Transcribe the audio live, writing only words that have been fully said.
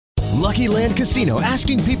Lucky Land Casino,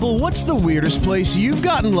 asking people, what's the weirdest place you've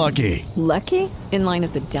gotten lucky? Lucky? In line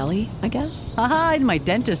at the deli, I guess? Aha, in my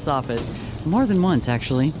dentist's office. More than once,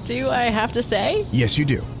 actually. Do I have to say? Yes, you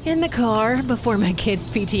do. In the car before my kids'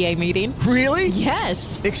 PTA meeting. Really?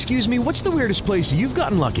 Yes. Excuse me, what's the weirdest place you've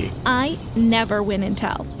gotten lucky? I never win and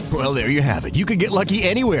tell. Well, there you have it. You can get lucky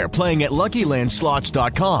anywhere, playing at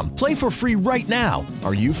LuckyLandSlots.com. Play for free right now.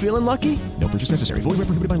 Are you feeling lucky? No purchase necessary. Void where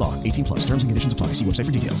prohibited by law. 18 plus. Terms and conditions apply. See website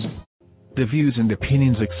for details. The views and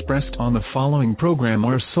opinions expressed on the following program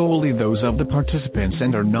are solely those of the participants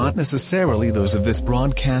and are not necessarily those of this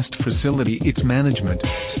broadcast facility, its management,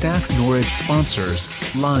 staff, nor its sponsors.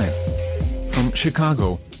 Live from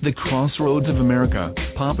Chicago, the crossroads of America,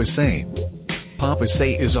 Papa Say. Papa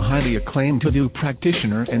Say is a highly acclaimed Hoodoo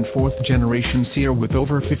practitioner and fourth-generation seer with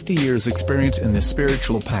over 50 years' experience in the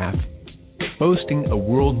spiritual path, boasting a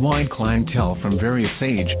worldwide clientele from various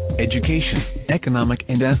age, education, economic,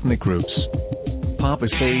 and ethnic groups. Papa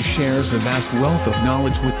Say shares a vast wealth of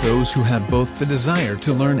knowledge with those who have both the desire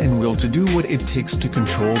to learn and will to do what it takes to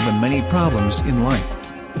control the many problems in life.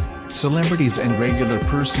 Celebrities and regular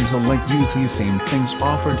persons alike use these same things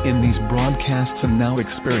offered in these broadcasts and now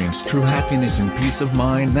experience true happiness and peace of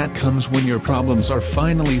mind that comes when your problems are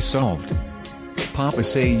finally solved. Papa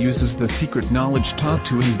Say uses the secret knowledge taught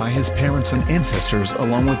to him by his parents and ancestors,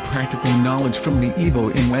 along with practical knowledge from the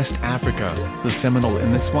Igbo in West Africa, the Seminole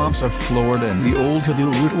in the swamps of Florida, and the old Hoodoo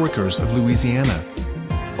rootworkers of Louisiana.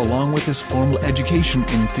 Along with his formal education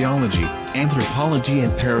in theology, anthropology,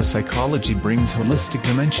 and parapsychology, brings holistic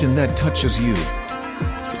dimension that touches you,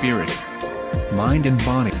 spirit, mind, and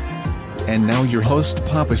body. And now your host,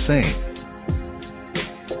 Papa Say.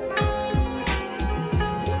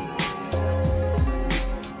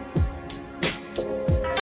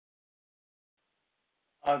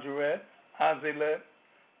 Andret, Hazelet,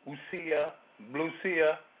 Usia,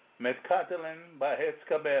 Blusia, Metkatelin,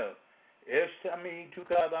 Baheskabel, Eshtami,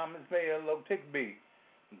 Tukadam, Ismael, Lotikbi.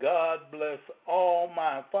 God bless all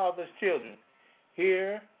my father's children,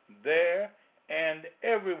 here, there, and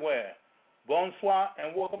everywhere. Bonsoir,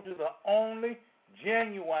 and welcome to the only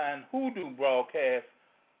genuine Hoodoo broadcast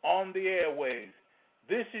on the airwaves.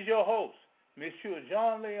 This is your host, Monsieur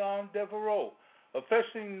Jean-Leon Devereaux,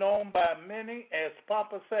 officially known by many as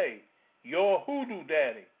Papa Say, your Hoodoo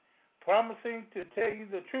Daddy, promising to tell you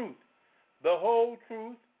the truth, the whole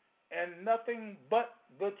truth, and nothing but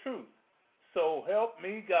the truth. So help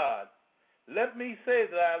me God. Let me say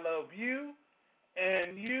that I love you,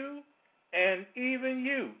 and even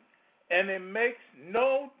you, and it makes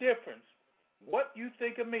no difference what you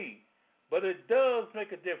think of me, but it does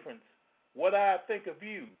make a difference what I think of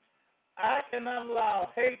you. I cannot allow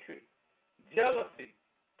hatred, jealousy,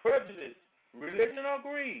 prejudice, religion, or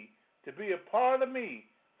greed to be a part of me,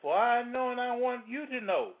 for I know and I want you to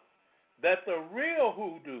know that the real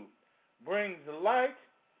Hoodoo brings light,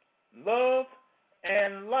 love,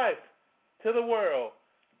 and life to the world.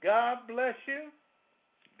 God bless you,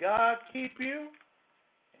 God keep you,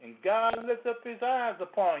 and God lift up his eyes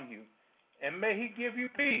upon you, and may he give you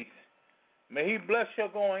peace. May he bless your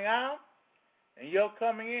going out and your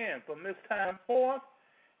coming in from this time forth,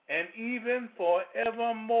 and even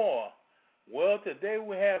forevermore. Well, today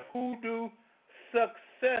we have Hoodoo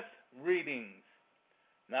success readings.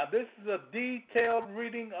 Now, this is a detailed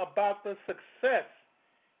reading about the success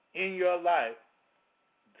in your life.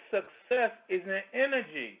 Success is an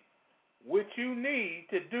energy which you need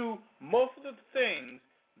to do most of the things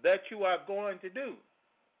that you are going to do.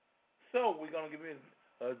 So, we're going to give you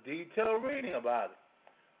a detailed reading about it.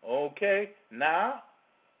 Okay, now,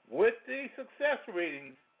 with the success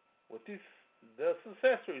readings, with the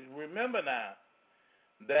successories, remember now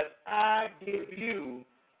that I give you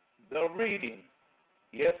the reading.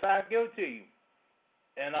 Yes, I give it to you.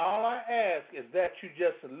 And all I ask is that you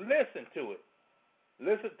just listen to it.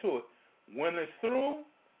 Listen to it. When it's through,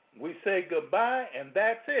 we say goodbye, and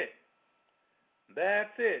that's it. That's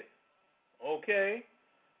it. Okay?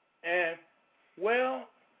 And, well,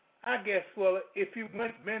 I guess, if you've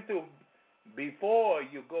been through before,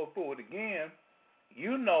 you go through it again,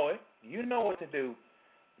 you know it. You know what to do.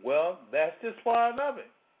 Well, that's just part of it.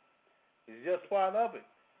 It's just part of it.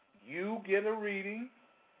 You get a reading,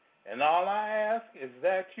 and all I ask is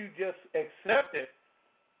that you just accept it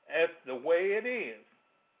as the way it is.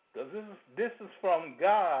 Because this is from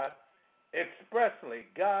God expressly,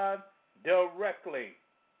 God directly.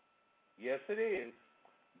 Yes, it is.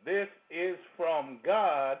 This is from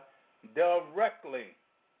God directly.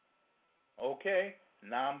 Okay?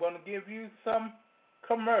 Now I'm going to give you some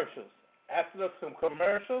commercials. After some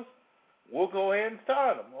commercials, we'll go ahead and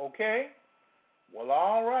start them, okay? Well,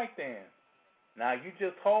 all right then. Now, you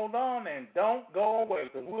just hold on and don't go away.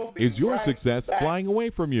 We'll be Is your right success back. flying away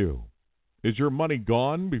from you? Is your money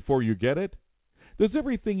gone before you get it? Does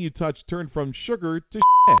everything you touch turn from sugar to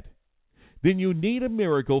shit? Then you need a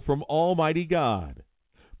miracle from Almighty God.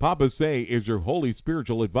 Papa Say is your holy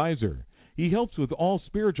spiritual advisor. He helps with all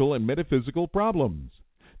spiritual and metaphysical problems.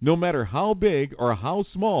 No matter how big or how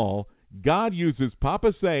small, God uses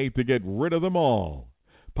Papa Say to get rid of them all.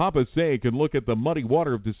 Papa Say can look at the muddy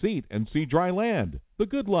water of deceit and see dry land, the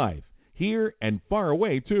good life, here and far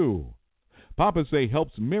away too. Papa Say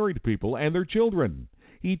helps married people and their children.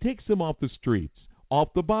 He takes them off the streets,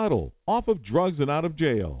 off the bottle, off of drugs and out of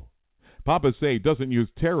jail. Papa Say doesn't use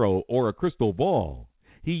tarot or a crystal ball.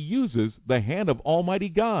 He uses the hand of Almighty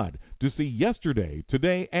God to see yesterday,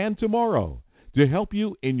 today, and tomorrow to help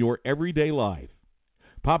you in your everyday life.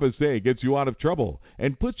 Papa Say gets you out of trouble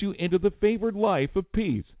and puts you into the favored life of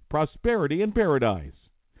peace, prosperity, and paradise.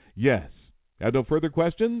 Yes. Have no further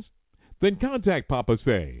questions? Then contact Papa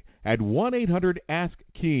Say at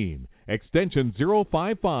 1-800-ASK-KEEN, extension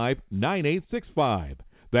 055-9865.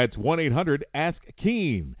 That's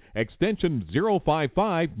 1-800-ASK-KEEN, extension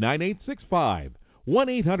 055-9865.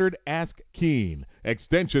 1-800-ASK-KEEN,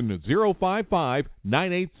 extension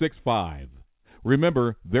 055-9865.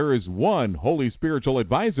 Remember, there is one holy spiritual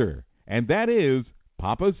advisor, and that is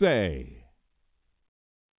Papa Say.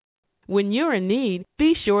 When you're in need,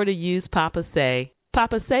 be sure to use Papa Say.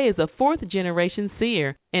 Papa Say is a fourth-generation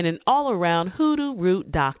seer and an all-around hoodoo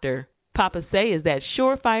root doctor. Papa Say is that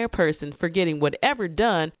surefire person for getting whatever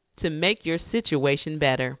done to make your situation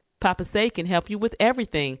better. Papa Say can help you with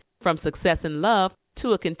everything from success in love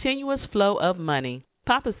to a continuous flow of money.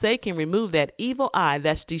 Papa Say can remove that evil eye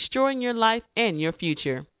that's destroying your life and your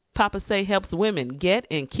future. Papa Say helps women get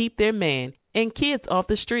and keep their man and kids off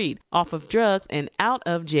the street, off of drugs, and out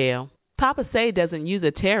of jail. Papa Say doesn't use a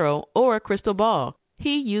tarot or a crystal ball.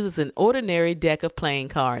 He uses an ordinary deck of playing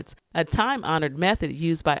cards, a time-honored method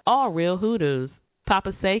used by all real hoodoos.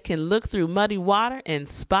 Papa Say can look through muddy water and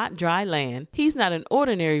spot dry land. He's not an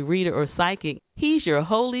ordinary reader or psychic. He's your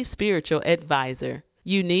holy spiritual advisor.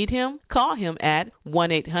 You need him? Call him at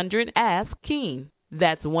 1-800-ASK-KEEN.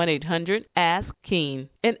 That's 1-800-ASK-KEEN.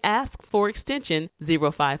 And ask for extension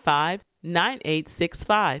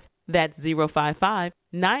 055-9865. That's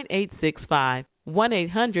 055-9865.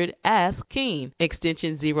 1-800-ASK-KEEN,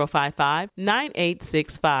 extension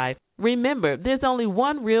 055-9865. Remember, there's only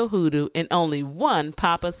one real hoodoo and only one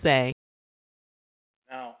Papa Say.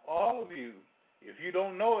 Now, all of you, if you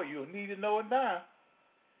don't know it, you'll need to know it now.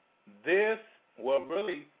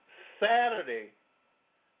 Really, Saturday,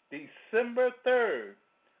 December 3rd,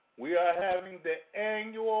 we are having the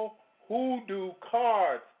annual Hoodoo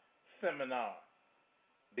Cards Seminar.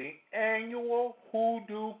 The annual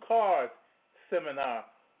Hoodoo Cards Seminar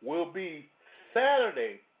will be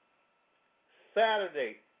Saturday,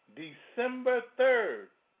 December 3rd,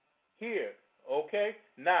 here, okay?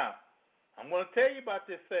 Now, I'm going to tell you about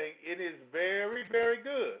this thing. It is very, very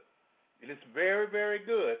good. It is very, very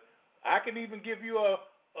good. I can even give you a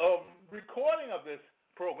recording of this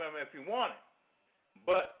program if you want it.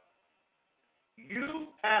 But you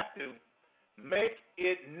have to make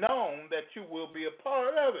it known that you will be a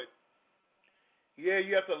part of it. Yeah,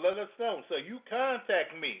 you have to let us know. So you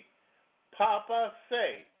contact me, Papa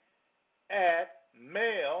Say, at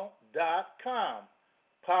mail.com.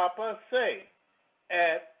 Papa Say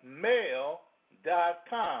at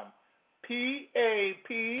mail.com.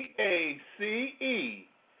 PAPACE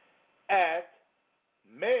at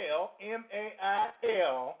mail,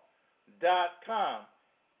 MAIL.com.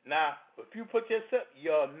 Now, if you put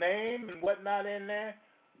your name and whatnot in there,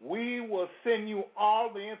 we will send you all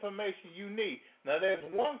the information you need. Now, there's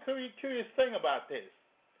one curious thing about this.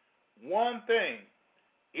 One thing,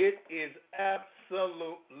 it is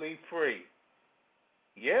absolutely free.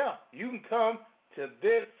 Yeah, you can come to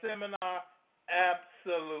this seminar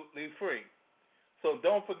absolutely free. So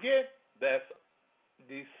don't forget, that's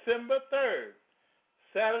December 3rd,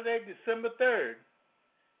 Saturday, December 3rd.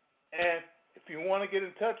 And if you want to get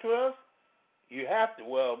in touch with us, you have to.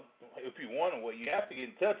 Well, if you want to, you have to get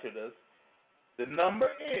in touch with us. The number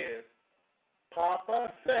is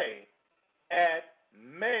Papa Say at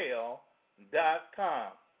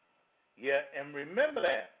mail.com. Yeah, and remember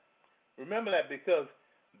that. Remember that, because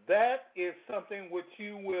that is something which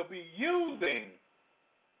you will be using.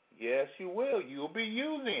 Yes, you will. You'll be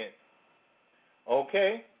using it.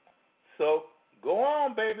 Okay? So go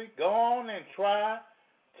on, baby. Go on and try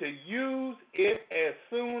to use it as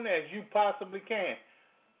soon as you possibly can.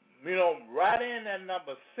 You know, write in that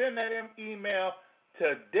number. Send that email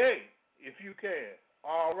today if you can.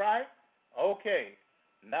 All right? Okay.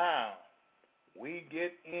 Now, we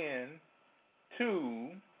get into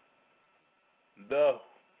the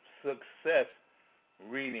success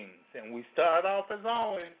readings. And we start off, as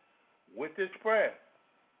always, with this prayer.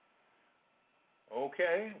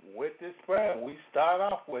 Okay, with this prayer. We start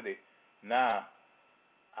off with it. Now,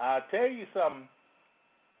 I'll tell you something.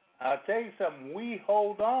 We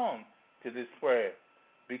hold on to this prayer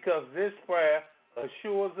because this prayer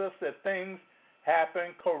assures us that things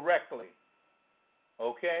happen correctly.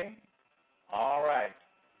 Okay? All right.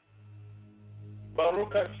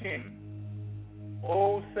 Baruch Hashem.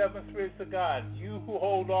 O seven spirits of God, you who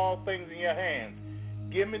hold all things in your hands,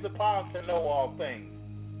 give me the power to know all things.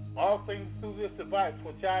 All things through this device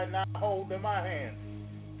which I now hold in my hands.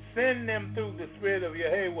 Send them through the spirit of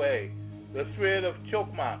Yahweh, the spirit of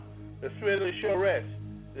Chokmah, the spirit of Shoresh,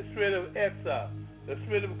 the spirit of Etzah, the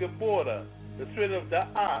spirit of Geborah, the spirit of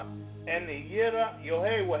Da'ah, and the Yira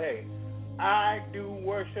Yahweh. I do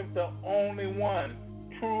worship the only one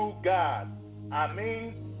true God.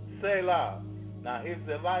 Amen. Selah. Now his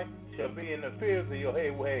delight shall be in the fears of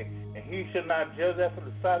Yahweh, and he shall not judge after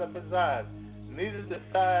the sight of his eyes, neither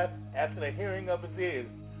decide after the hearing of his ears.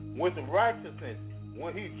 With righteousness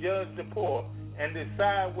will he judge the poor, and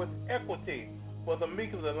decide with equity for the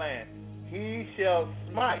meek of the land. He shall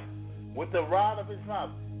smite with the rod of his mouth,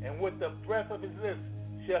 and with the breath of his lips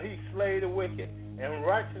shall he slay the wicked. And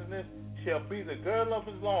righteousness shall be the girdle of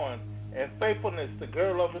his loins, and faithfulness the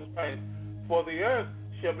girdle of his reins. For the earth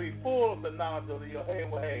shall be full of the knowledge of the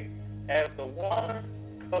Yahweh, as the waters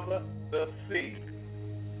cover the sea.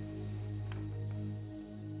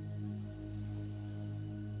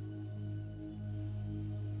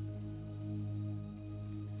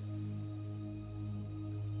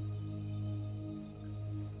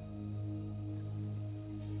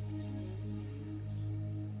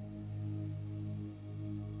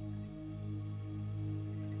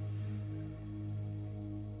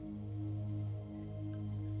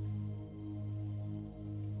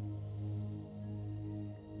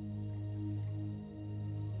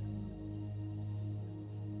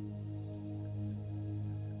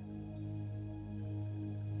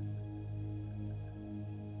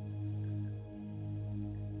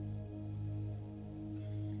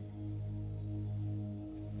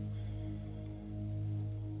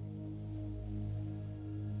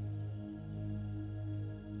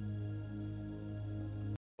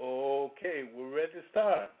 Okay, we're ready to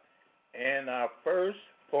start. And our first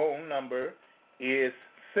phone number is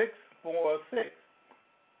 646.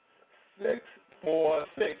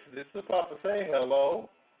 646. This is Papa Say. Hello.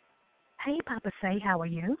 Hey, Papa Say, how are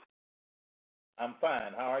you? I'm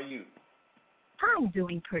fine. How are you? I'm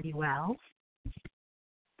doing pretty well.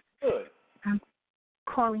 Good. I'm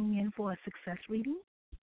calling in for a success reading.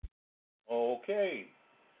 Okay.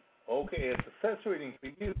 Okay, a success reading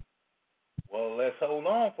for you. Well, let's hold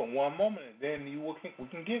on for one moment, and then we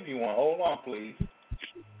can give you one. Hold on, please.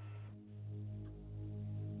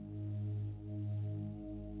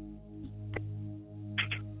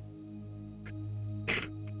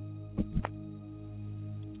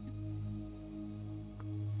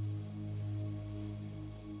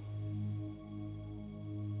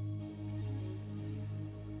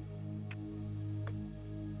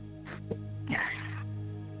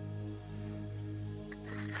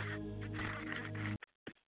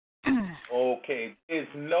 Okay, there's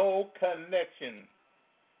no connection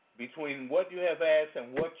between what you have asked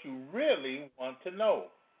and what you really want to know.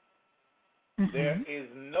 Mm-hmm. There is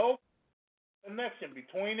no connection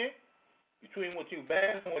between it, between what you've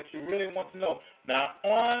asked and what you really want to know. Now,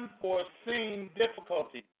 unforeseen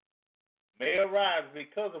difficulties may arise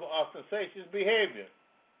because of ostentatious behavior.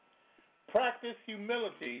 Practice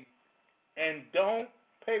humility and don't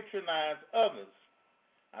patronize others.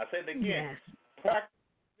 I said it again. Yes. Practice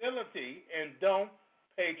humility and don't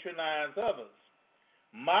patronize others.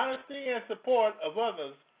 Modesty and support of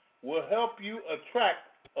others will help you attract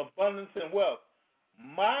abundance and wealth.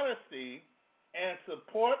 Modesty and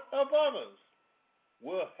support of others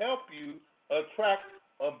will help you attract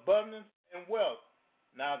abundance and wealth.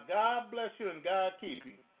 Now, God bless you and God keep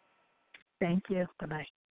you. Thank you. Bye-bye.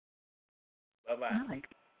 Bye-bye. Bye.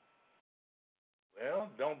 Well,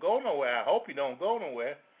 don't go nowhere. I hope you don't go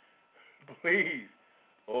nowhere. Please.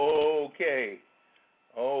 Okay.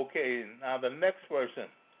 Okay. Now the next person.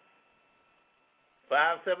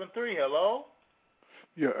 573. Hello?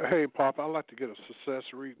 Yeah. Hey, Pop. I'd like to get a success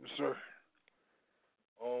reading, sir.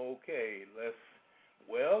 Okay.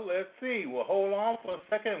 Let's see. We'll hold on for a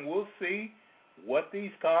second. We'll see what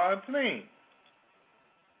these cards mean.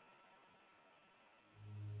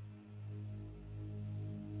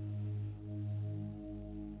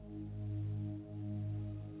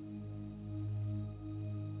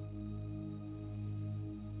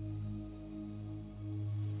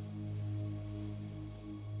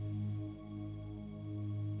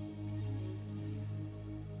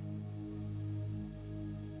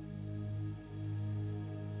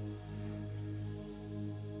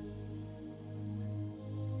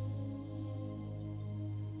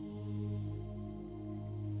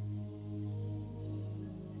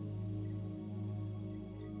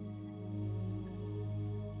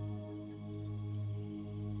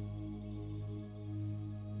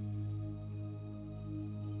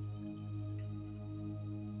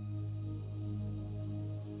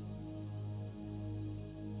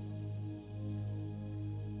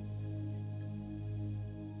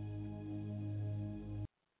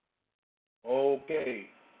 Okay.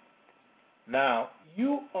 Now,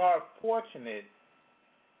 you are fortunate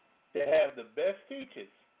to have the best teachers,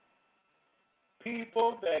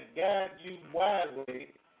 people that guide you wisely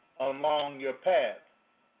along your path.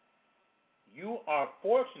 You are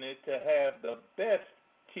fortunate to have the best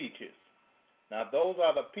teachers. Now, those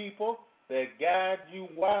are the people that guide you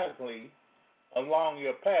wisely along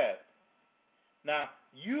your path. Now,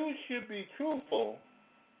 you should be truthful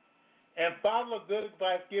and follow the good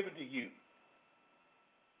advice given to you.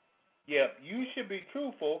 Yep, you should be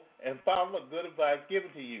truthful and follow the good advice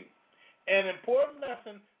given to you. An important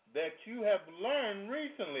lesson that you have learned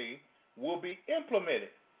recently will be implemented.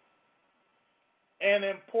 An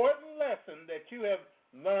important lesson that you have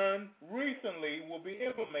learned recently will be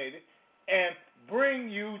implemented and bring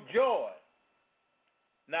you joy.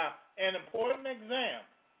 Now, an important exam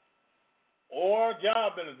or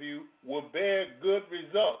job interview will bear good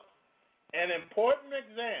results. An important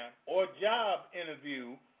exam or job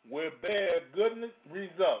interview will bear good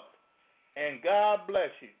results. And God bless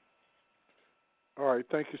you. All right.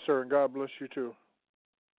 Thank you, sir, and God bless you, too.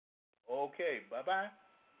 Okay. Bye-bye.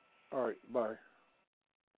 All right. Bye.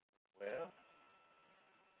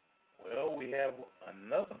 Well, we have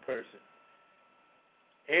another person.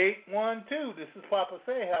 812, this is Papa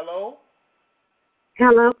Say. Hello.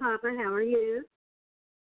 Hello, Papa. How are you?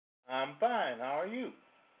 I'm fine. How are you?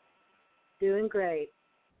 Doing great.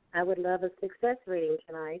 I would love a success reading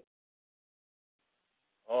tonight.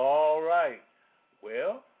 All right.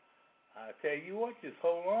 Well, I tell you what, just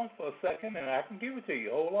hold on for a second and I can give it to you.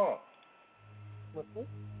 Hold on. Okay.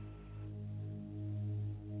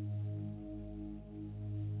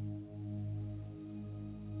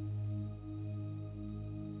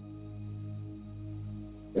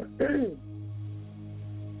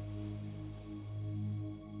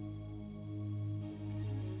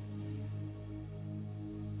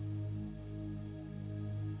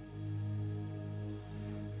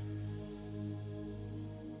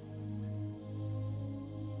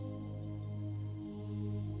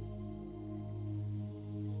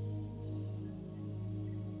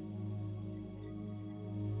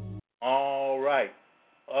 All right.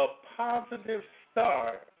 A positive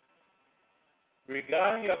start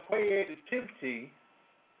regarding your creativity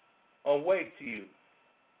awaits you.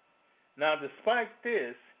 Now, despite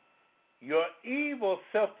this, your evil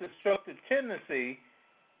self-destructive tendency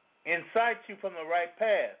incites you from the right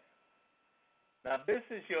path. Now, this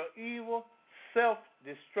is your evil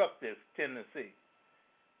self-destructive tendency.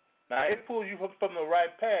 Now, it pulls you from the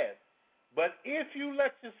right path. But if you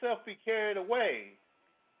let yourself be carried away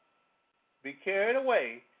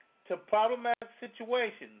to problematic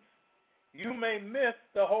situations, you may miss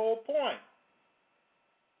the whole point.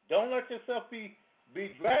 Don't let yourself be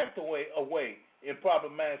dragged away in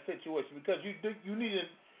problematic situations, because you need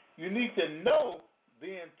to know the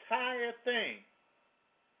entire thing.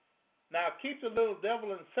 Now keep the little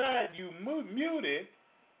devil inside you muted,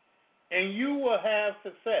 and you will have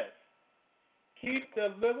success. Keep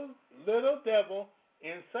the little devil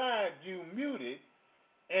inside you muted,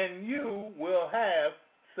 and you will have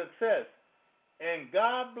success. And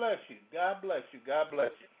God bless you. God bless you. God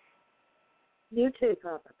bless you. You too,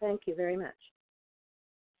 Papa. Thank you very much.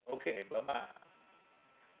 Okay, bye-bye.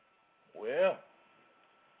 Well,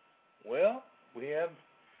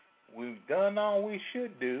 we've done all we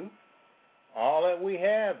should do, all that we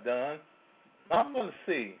have done. I'm going to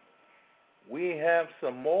see. We have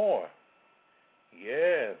some more.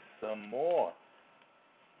 Yes, some more.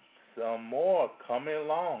 Some more coming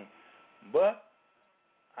along. But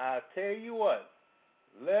I tell you what,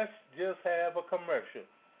 let's just have a commercial,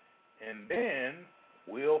 and then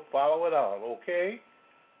we'll follow it all, okay?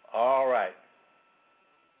 All right.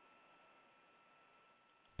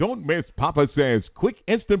 Don't miss Papa Says Quick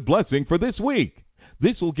Instant Blessing for this week.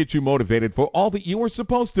 This will get you motivated for all that you are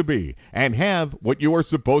supposed to be and have what you are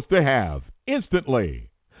supposed to have instantly.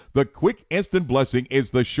 The Quick Instant Blessing is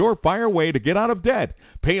the surefire way to get out of debt,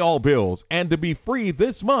 pay all bills, and to be free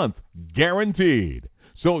this month, guaranteed.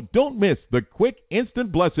 So don't miss the Quick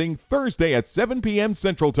Instant Blessing Thursday at 7 p.m.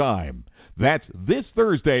 Central Time. That's this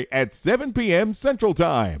Thursday at 7 p.m. Central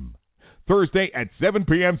Time. Thursday at 7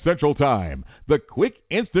 p.m. Central Time. The Quick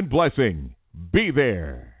Instant Blessing. Be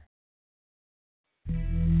there.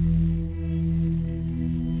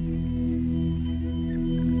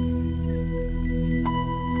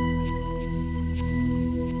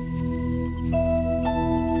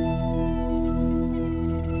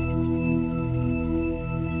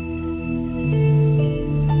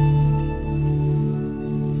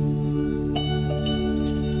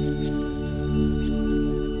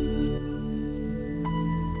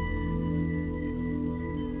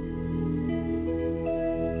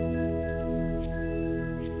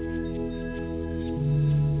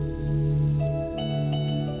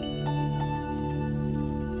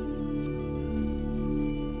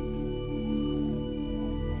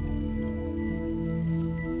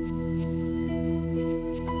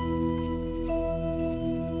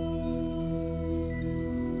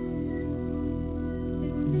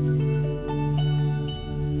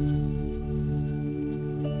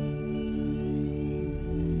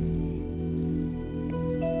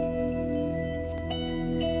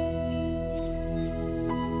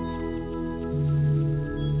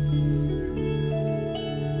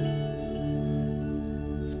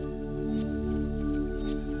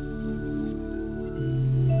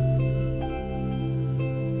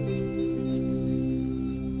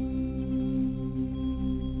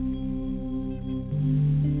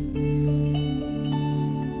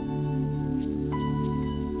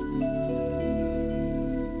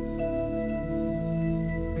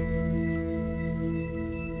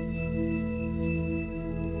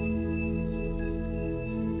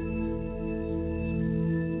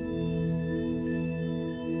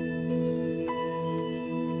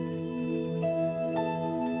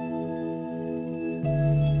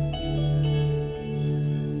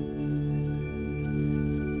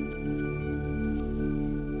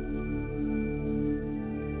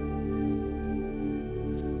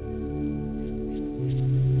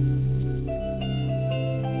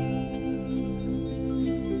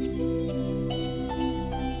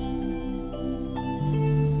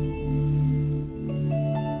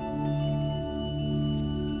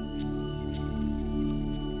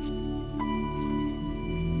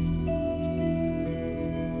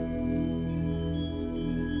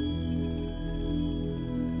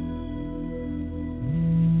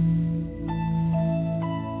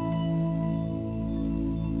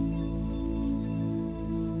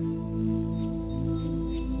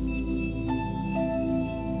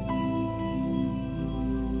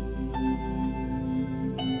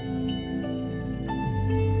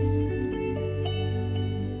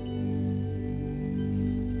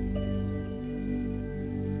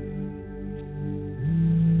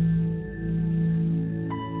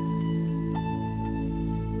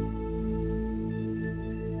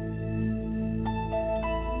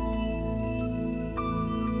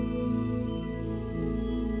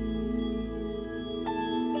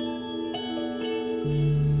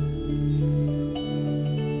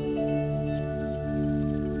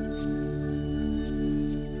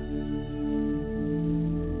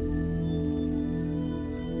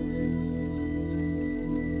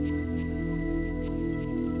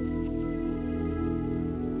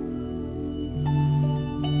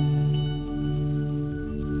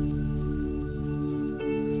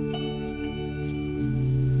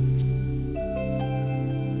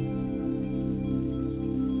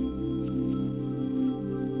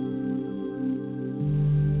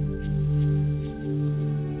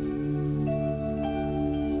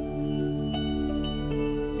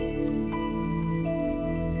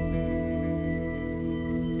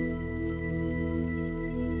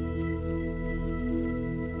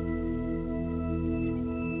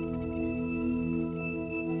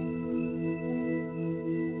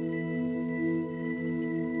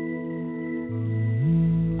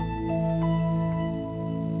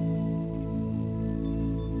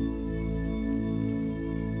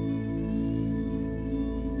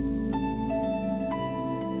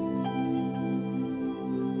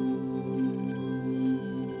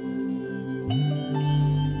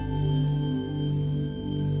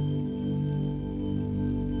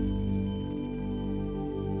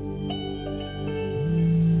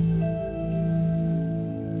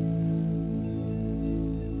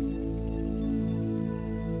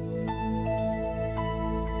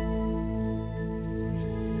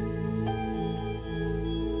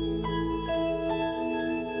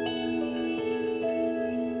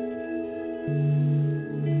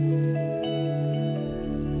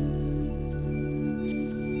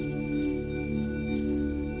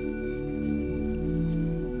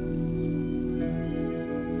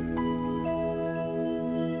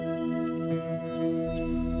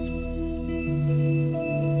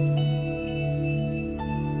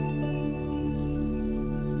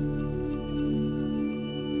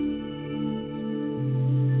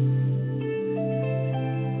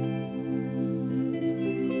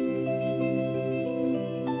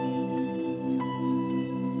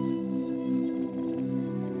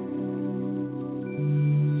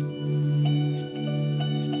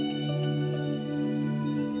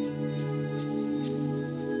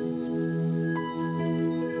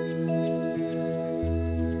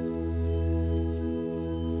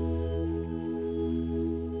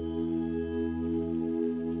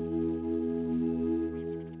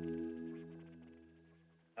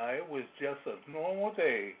 just a normal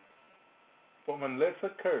day for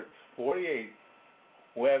Melissa Kurtz, 48,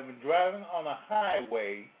 who had been driving on a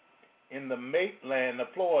highway in the Maitland of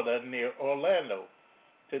Florida near Orlando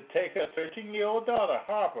to take her 13-year-old daughter,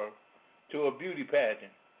 Harper, to a beauty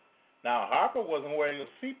pageant. Now, Harper wasn't wearing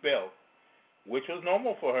a seatbelt, which was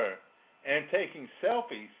normal for her, and taking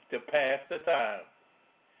selfies to pass the time.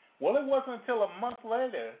 Well, it wasn't until a month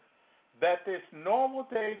later that this normal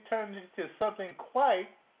day turned into something quite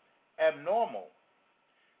abnormal.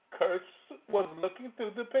 Kurtz was looking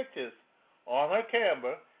through the pictures on her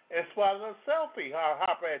camera and spotted a selfie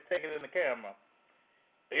Harper had taken in the camera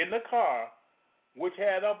in the car, which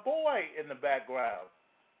had a boy in the background,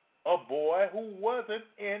 a boy who wasn't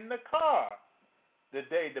in the car the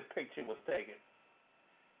day the picture was taken.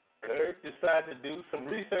 Kurtz decided to do some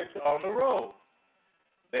research on the road.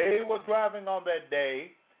 They were driving on that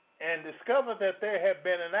day and discovered that there had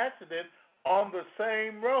been an accident on the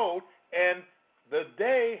same road, and the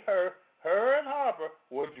day her and Harper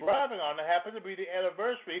were driving on it happened to be the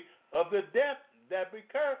anniversary of the death that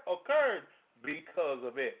occurred because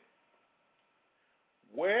of it.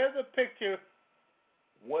 Where the picture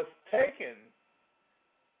was taken,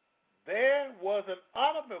 there was an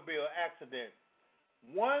automobile accident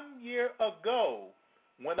 1 year ago.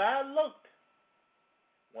 When I looked,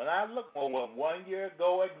 1 year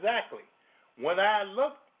ago exactly, when I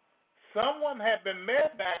looked, someone had been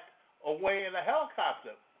medevac away in a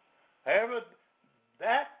helicopter. However,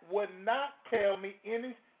 that would not tell me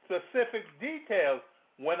any specific details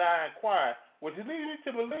when I inquired, which leads me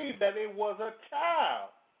to believe that it was a child,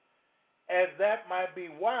 as that might be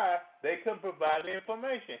why they couldn't provide the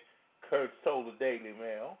information, Kurtz told the Daily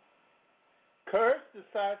Mail. Kurtz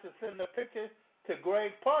decided to send the picture to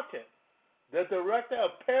Greg Parchant, the director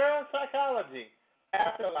of parapsychology,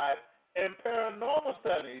 afterlife, and paranormal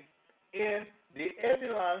studies in the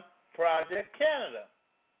Edelon Project Canada.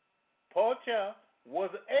 Parchant was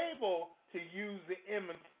able to use the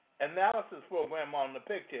image analysis program on the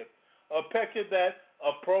picture, a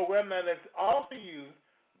program that is also used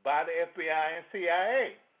by the FBI and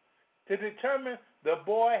CIA, to determine the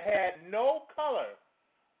boy had no color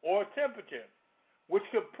or temperature, which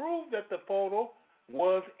could prove that the photo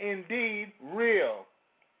was indeed real.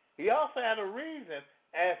 He also had a reason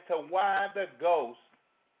as to why the ghost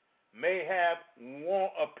may have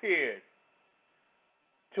appeared.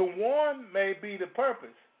 To warn may be the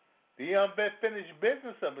purpose, the unfinished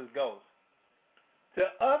business of his ghost. To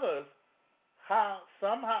others,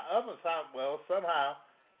 somehow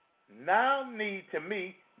now need to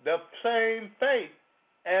meet the same fate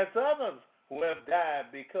as others who have died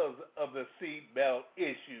because of the seatbelt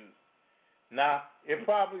issues. Now, it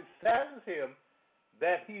probably saddens him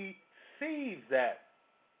that he sees that.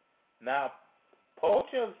 Now,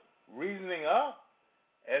 Pocha's reasoning up,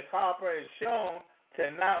 as Harper has shown,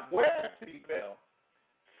 to not wear a seatbelt,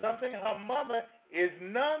 something her mother is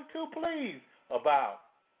none too pleased about.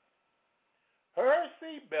 Her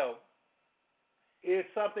seatbelt is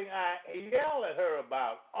something I yell at her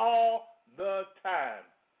about all the time.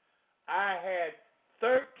 I had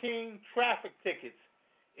 13 traffic tickets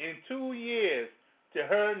in 2 years to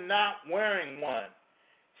her not wearing one.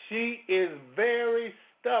 She is very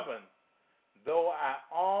stubborn, though I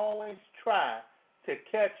always try to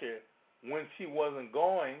catch her when she wasn't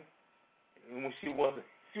going, when she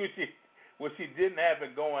didn't have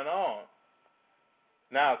it going on.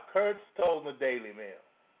 Now, Kurtz told the Daily Mail.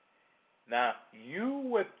 Now, you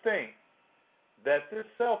would think that this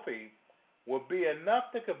selfie would be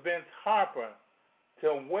enough to convince Harper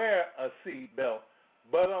to wear a seatbelt,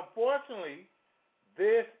 but unfortunately,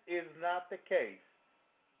 this is not the case.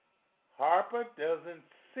 Harper doesn't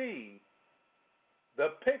see the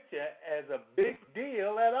picture as a big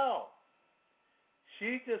deal at all.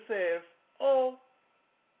 She just says, "Oh,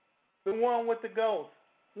 the one with the ghost.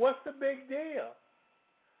 What's the big deal?"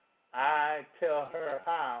 I tell her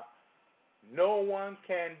how no one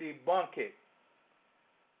can debunk it,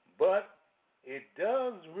 but it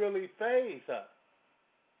does really faze her.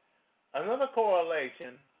 Another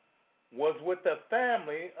correlation was with the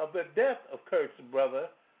family of the death of Kurt's brother,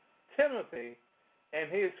 Timothy, and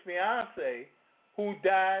his fiancée, who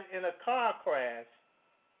died in a car crash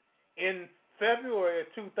in February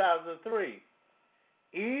of 2003.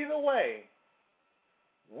 Either way,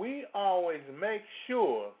 we always make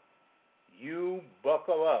sure you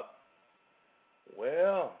buckle up.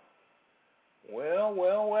 Well,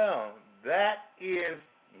 that is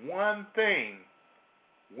one thing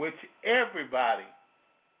which everybody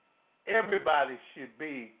should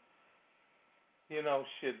be,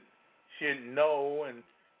 should know and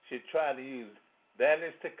should try to use. That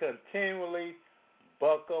is to continually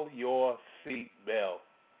buckle your seatbelt.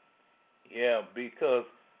 Yeah, because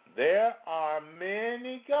there are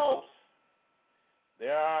many ghosts.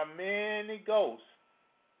 There are many ghosts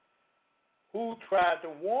who tried to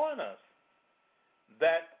warn us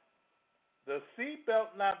that the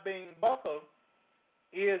seatbelt not being buckled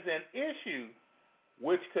is an issue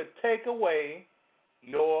which could take away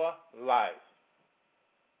your life.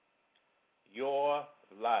 Your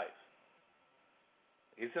life.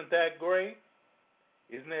 Isn't that great?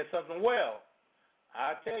 Isn't that something? Well,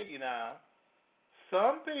 I tell you now,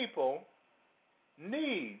 some people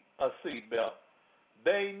need a seatbelt.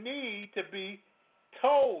 They need to be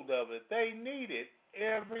told of it. They need it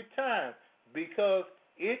every time because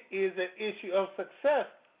it is an issue of success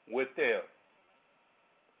with them.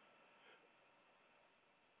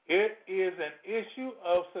 It is an issue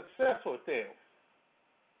of success with them.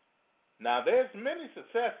 Now, there's many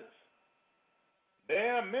successes.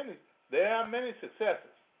 There are many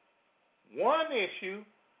successes. One issue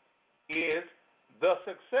is the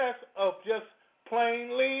success of just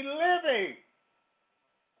plainly living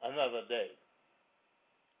another day.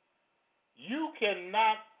 You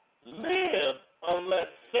cannot live unless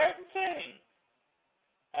certain things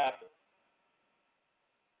happen.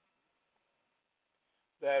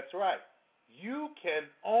 That's right. You can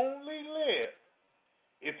only live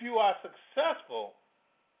if you are successful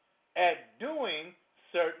at doing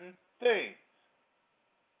certain things.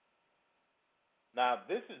 Now,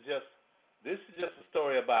 this is just a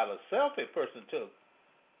story about a selfish person too.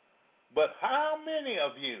 But how many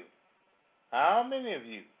of you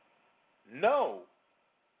know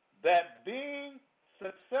that being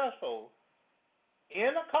successful in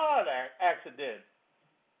a car accident,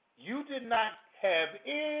 you did not have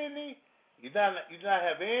any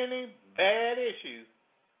bad issues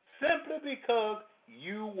simply because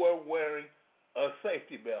you were wearing a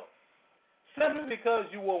safety belt, simply because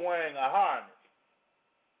you were wearing a harness?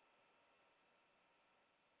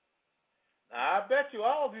 Now, I bet you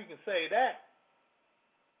all of you can say that.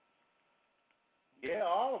 Yeah,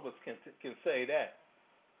 all of us can say that.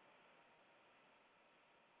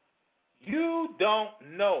 You don't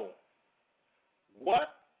know what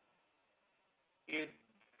is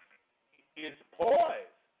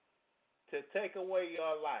poised to take away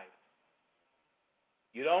your life.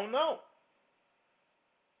 You don't know.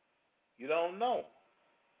 You don't know.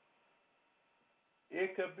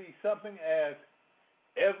 It could be something as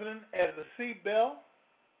evident as a seatbelt,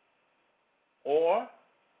 or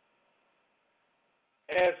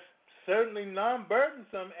as certainly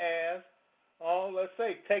non-burdensome as, let's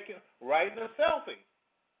say, writing a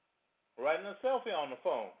selfie on the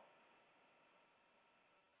phone,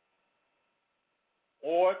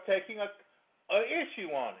 or taking a issue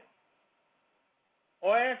on it,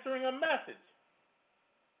 or answering a message.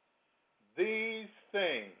 These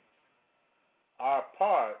things are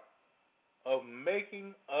part of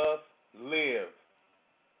making us live.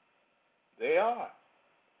 They are.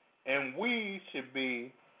 And we should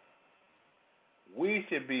be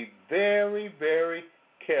very, very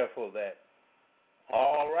careful of that.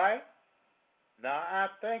 All right? Now, I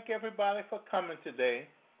thank everybody for coming today.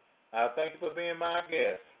 I thank you for being my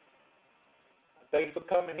guest. I thank you for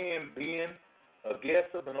coming here and being a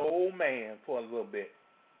guest of an old man for a little bit.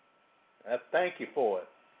 I thank you for it.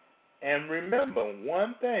 And remember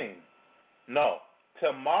one thing. No,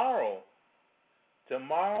 tomorrow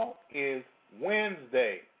is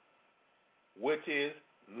Wednesday, which is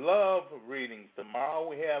love readings. Tomorrow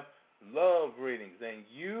we have love readings, and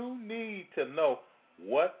you need to know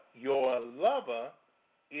what your lover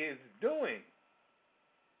is doing.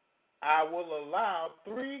 I will allow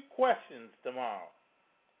 3 questions tomorrow.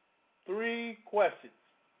 3 questions.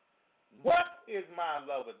 What is my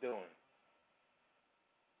lover doing?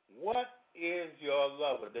 What is your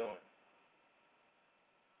lover doing?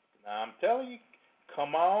 Now, I'm telling you,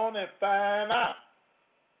 come on and find out.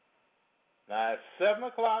 Now, at 7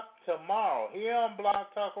 o'clock tomorrow, here on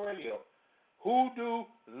Blog Talk Radio, Hoodoo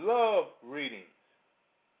Love Readings.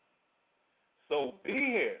 So be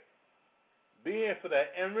here. Be here for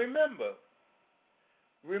that. And remember,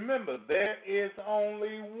 there is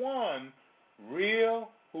only one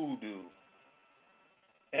real hoodoo.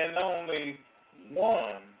 And only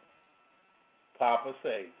one Papa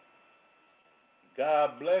Say.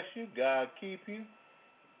 God bless you. God keep you.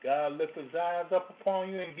 God lift his eyes up upon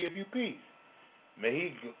you and give you peace.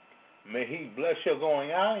 May he bless your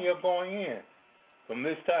going out and your going in from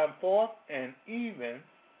this time forth and even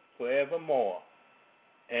forevermore.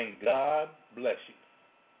 And God bless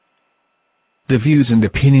you. The views and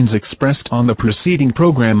opinions expressed on the preceding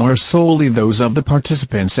program are solely those of the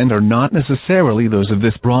participants and are not necessarily those of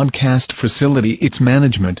this broadcast facility, its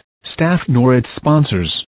management, staff, nor its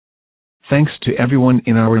sponsors. Thanks to everyone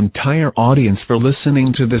in our entire audience for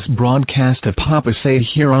listening to this broadcast of Papa Say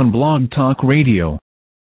here on Blog Talk Radio.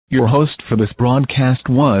 Your host for this broadcast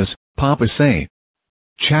was Papa Say.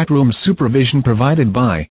 Chatroom supervision provided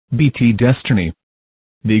by BT Destiny.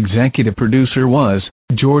 The executive producer was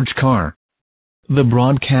George Carr. The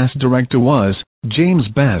broadcast director was James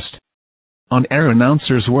Best. On-air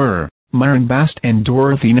announcers were Myron Bast and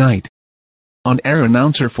Dorothy Knight. On-air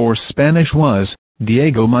announcer for Spanish was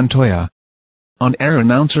Diego Montoya. On-air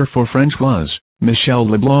announcer for French was Michelle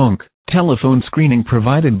LeBlanc. Telephone screening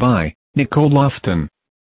provided by Nicole Lofton.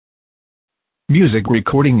 Music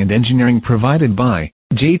recording and engineering provided by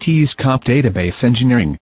JT's Cop Database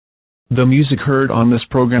Engineering. The music heard on this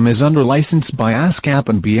program is under license by ASCAP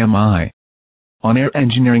and BMI. On-air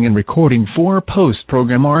engineering and recording for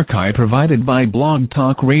post-program archive provided by Blog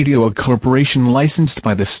Talk Radio, a corporation licensed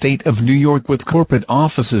by the state of New York with corporate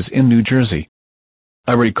offices in New Jersey.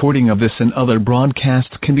 A recording of this and other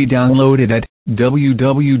broadcasts can be downloaded at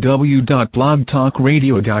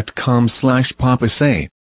www.blogtalkradio.com/papasay.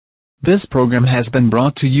 This program has been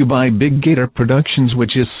brought to you by Big Gator Productions,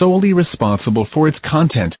 which is solely responsible for its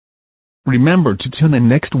content. Remember to tune in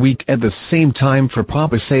next week at the same time for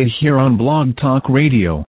Papa Say here on Blog Talk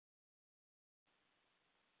Radio.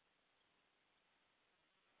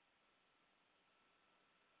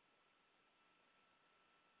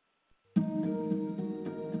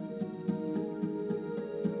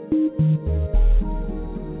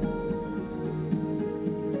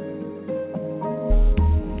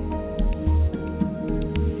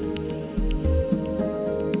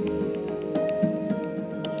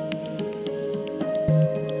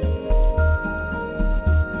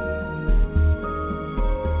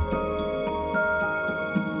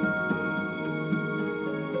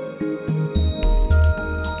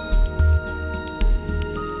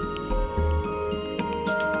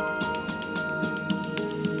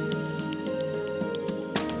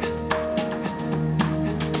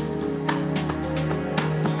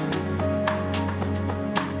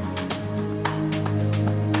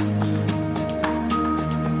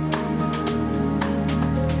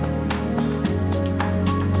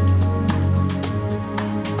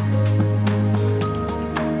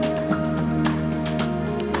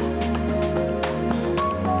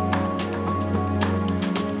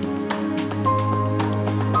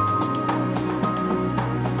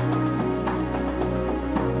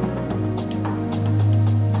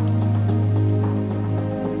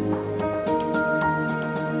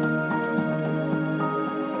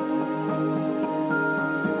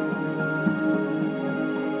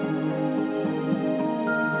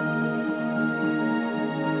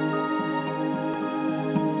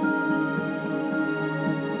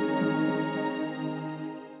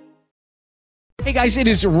 Hey guys, it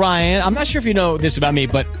is Ryan. I'm not sure if you know this about me,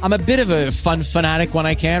 but I'm a bit of a fun fanatic when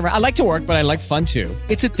I can. I like to work, but I like fun too.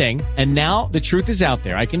 It's a thing. And now the truth is out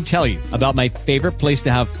there. I can tell you about my favorite place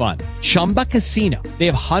to have fun. Chumba Casino. They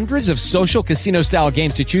have hundreds of social casino style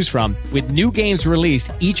games to choose from with new games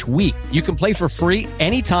released each week. You can play for free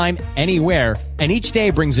anytime, anywhere. And each day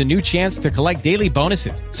brings a new chance to collect daily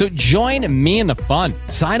bonuses. So join me in the fun.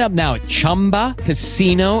 Sign up now at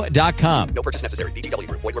ChumbaCasino.com. No purchase necessary. VGW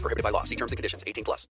Group. Void where prohibited by law. See terms and conditions. 18+.